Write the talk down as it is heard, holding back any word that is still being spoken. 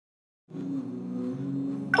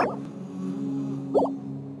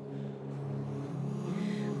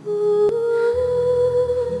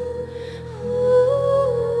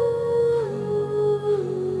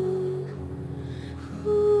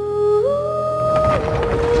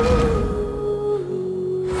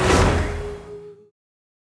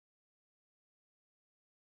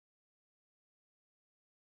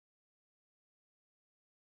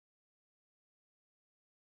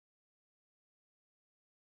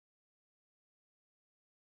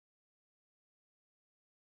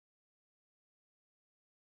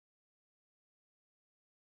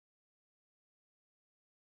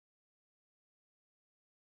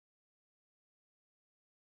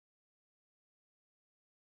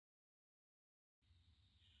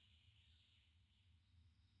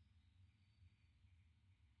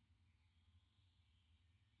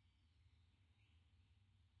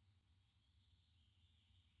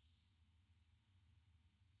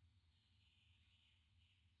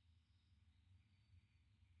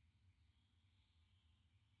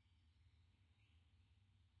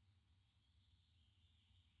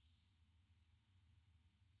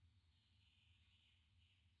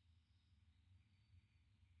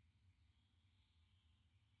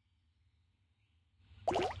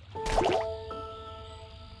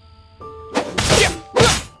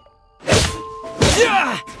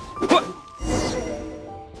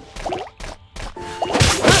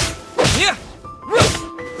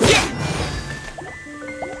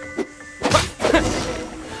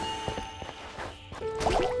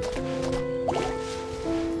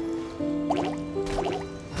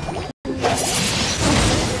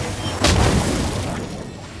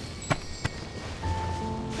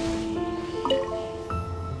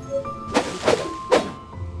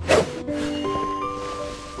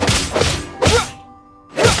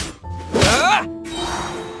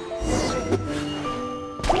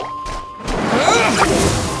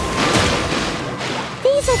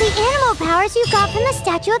Powers you got from the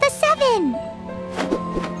Statue of the Seven!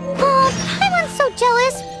 Oh, Paimon's so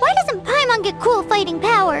jealous! Why doesn't Paimon get cool fighting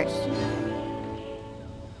powers?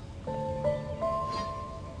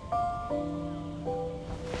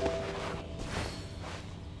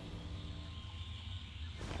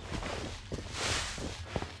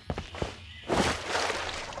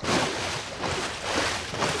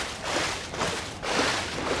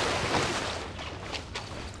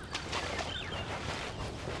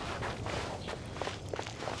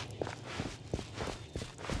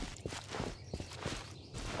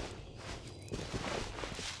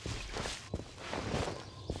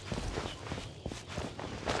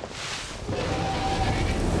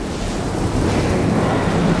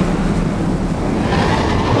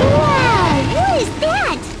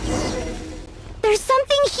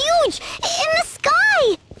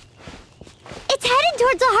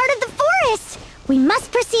 We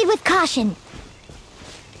must proceed with caution.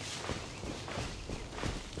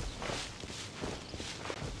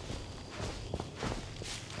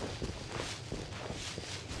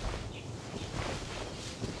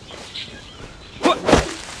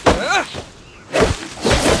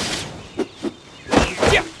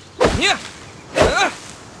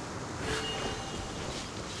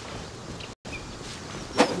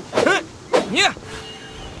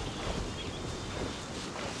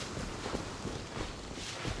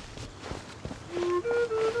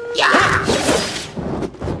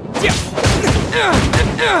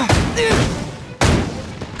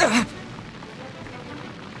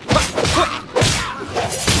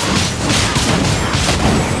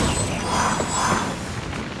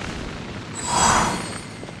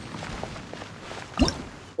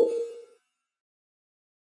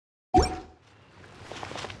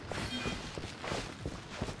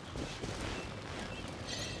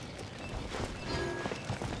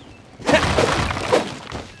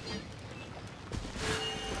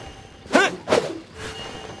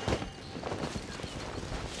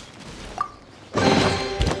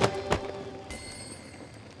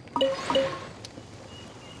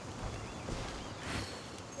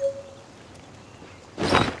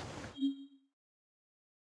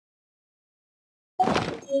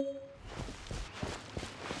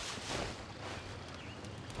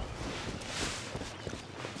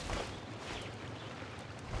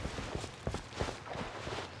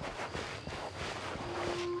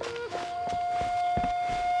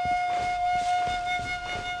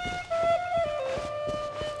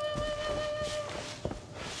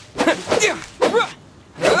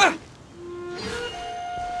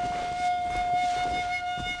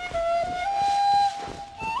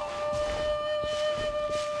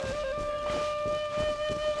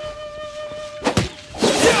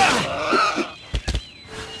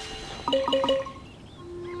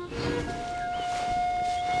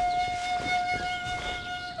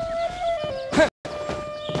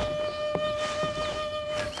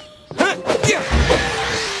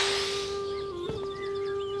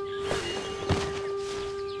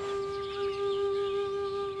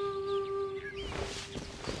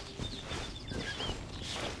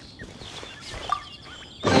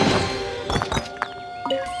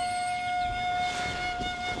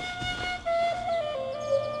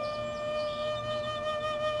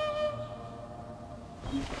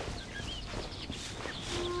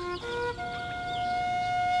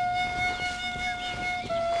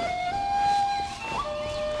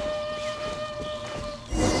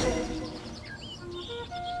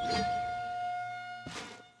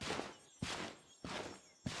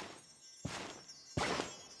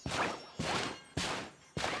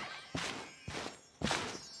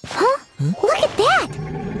 Look at that!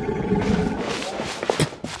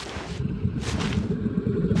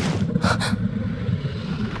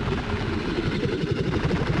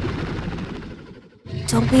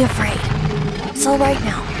 Don't be afraid. It's all right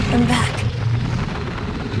now. I'm back.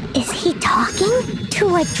 Is he talking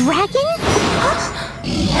to a dragon?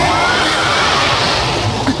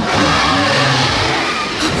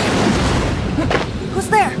 Who's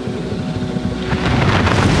there?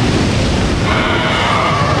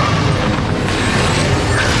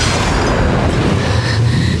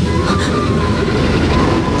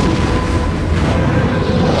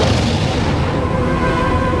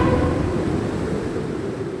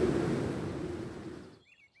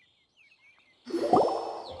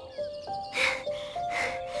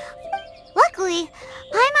 Luckily,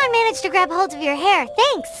 Paimon managed to grab hold of your hair.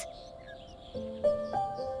 Thanks.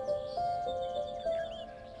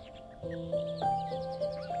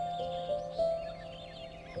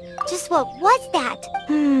 Just what was that?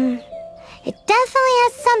 It definitely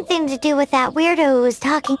has something to do with that weirdo who was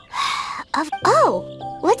talking.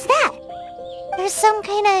 Oh, what's that? There's some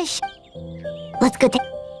kind of Let's go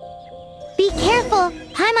Be careful.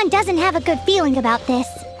 Paimon doesn't have a good feeling about this.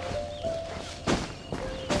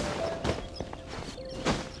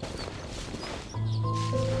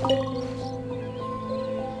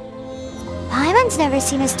 Paimon's never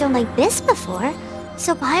seen a stone like this before.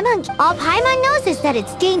 So all Paimon knows is that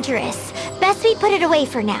it's dangerous. Best we put it away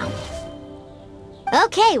for now.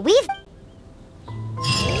 Okay, we've...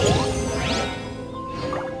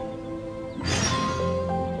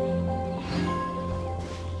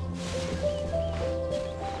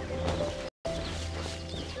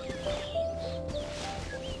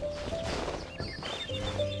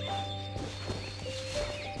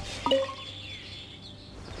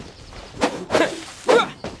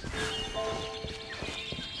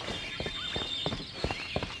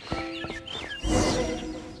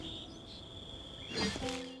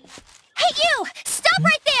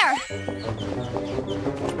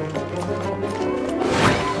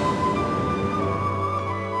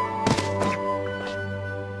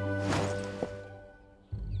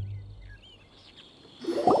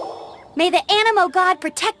 May the Animo God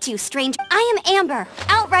protect you, stranger. I am Amber.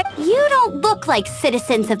 Outright, you don't look like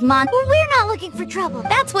citizens of Mon... Well, we're not looking for trouble.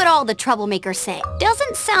 That's what all the troublemakers say.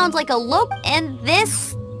 Doesn't sound like a and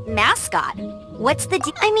this mascot. What's the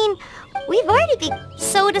I mean, we've already been...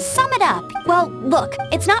 So to sum it up, well, look,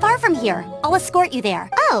 it's not far from here. I'll escort you there.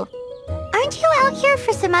 Oh, aren't you out here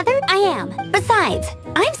for some other... I am. Besides,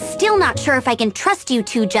 I'm still not sure if I can trust you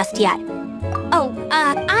two just yet. Oh,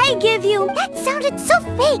 I give you... That sounded so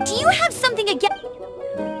fake. Do you have something against...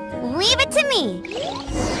 Leave it to me.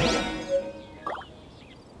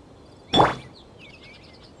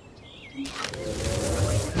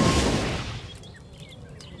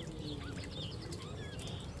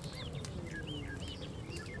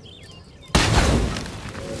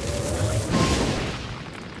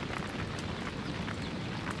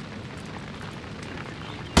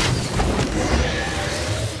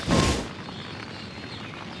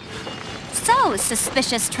 So,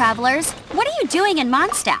 suspicious travelers, what are you doing in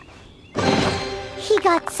Mondstadt? He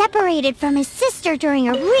got separated from his sister during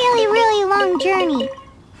a really long journey.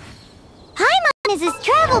 Paimon is his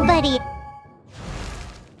travel buddy.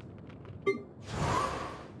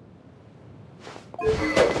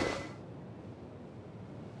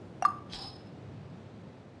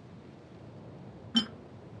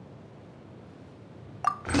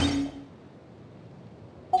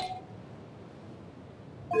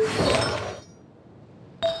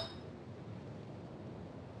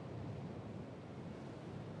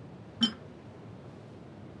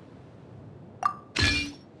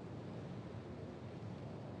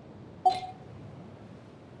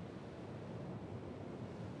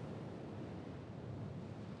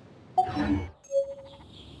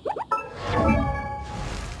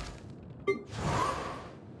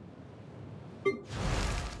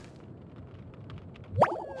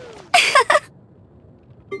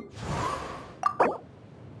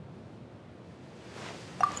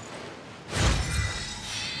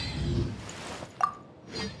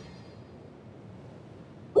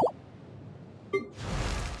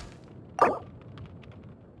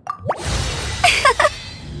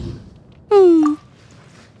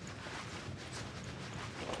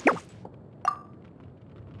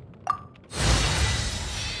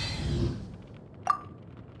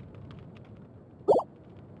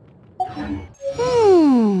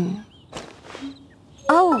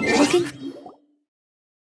 Oh, looking...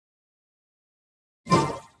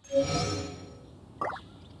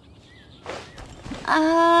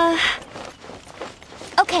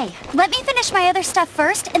 Okay, let me finish my other stuff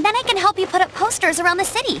first, and then I can help you put up posters around the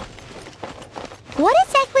city. What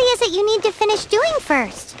exactly is it you need to finish doing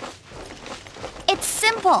first? It's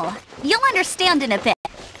simple. You'll understand in a bit.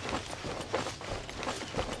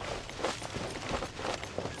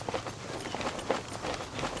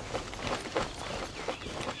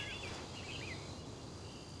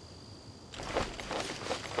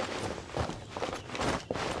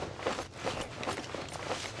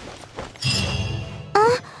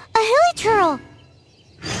 A hilly turtle.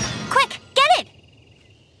 Quick, get it!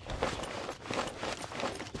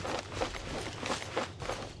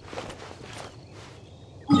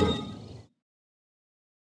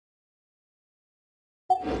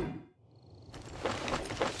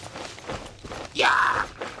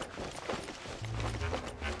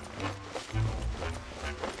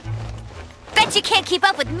 Bet you can't keep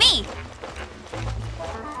up with me!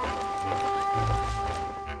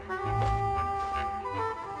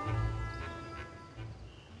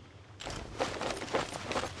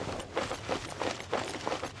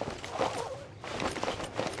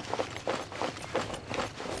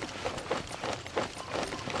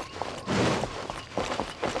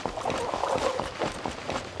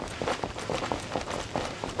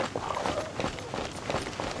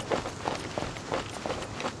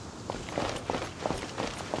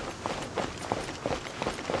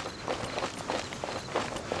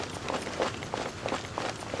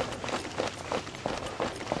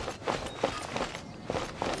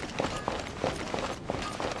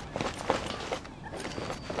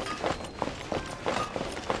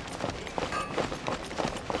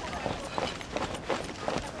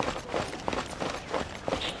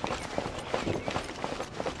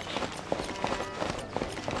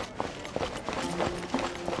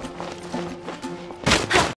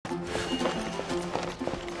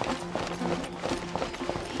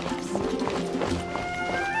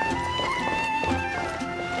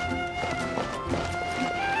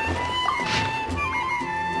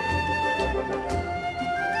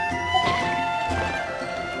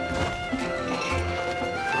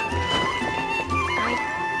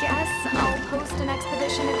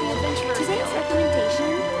 Today's recommendation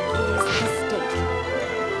is the steak.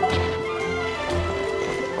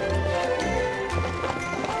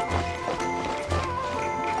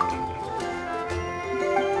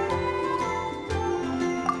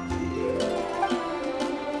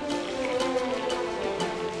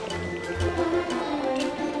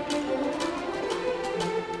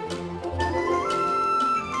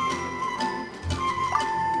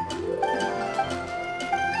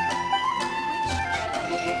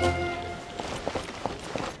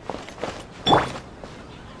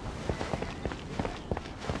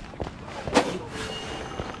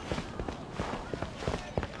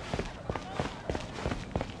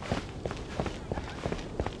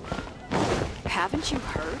 Haven't you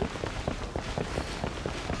heard?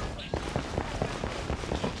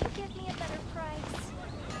 Can't you give me a better price?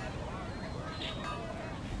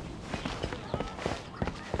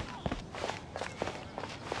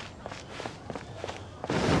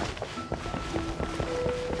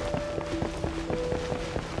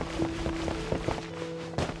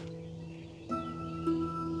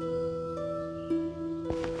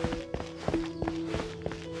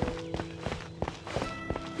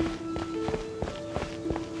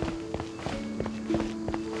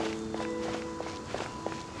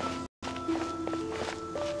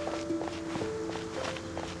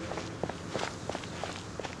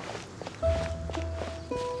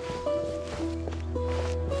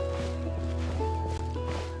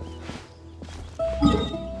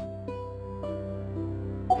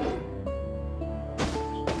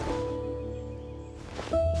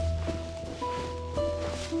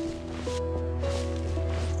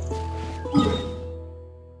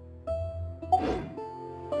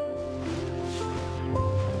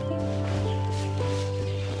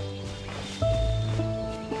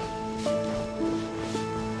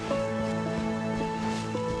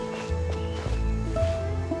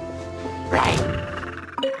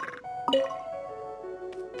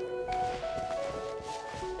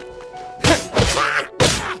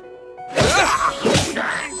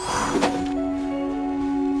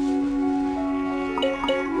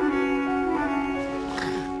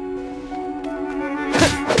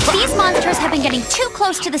 These monsters have been getting too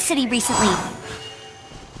close to the city recently.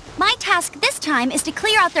 My task this time is to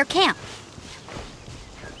clear out their camp.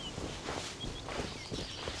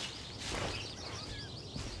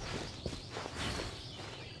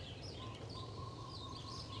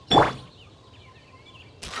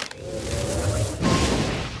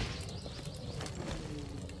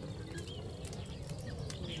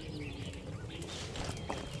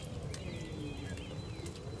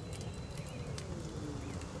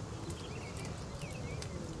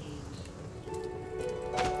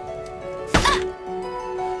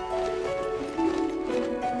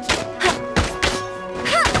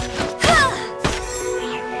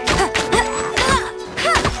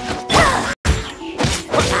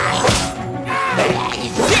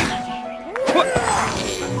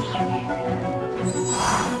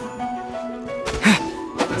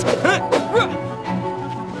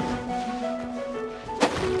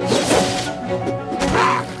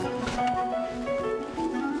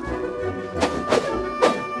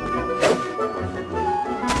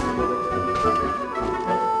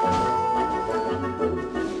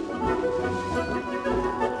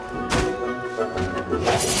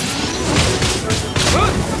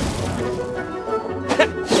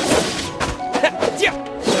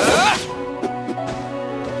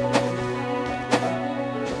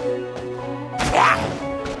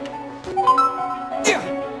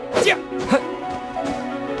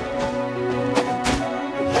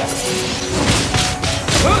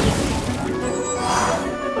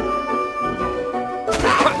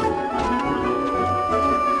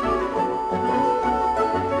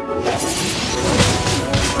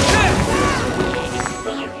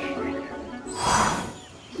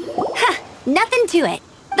 nothing to it.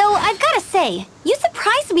 Though I've gotta say, you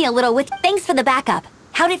surprised me a little with thanks for the backup.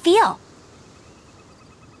 How'd it feel?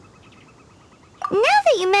 Now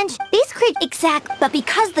that you mention these creatures... Exact, but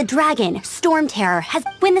because the dragon, Storm Terror, has...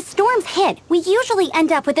 When the storms hit, we usually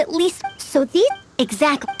end up with at least... So these...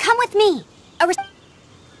 Exactly. Come with me.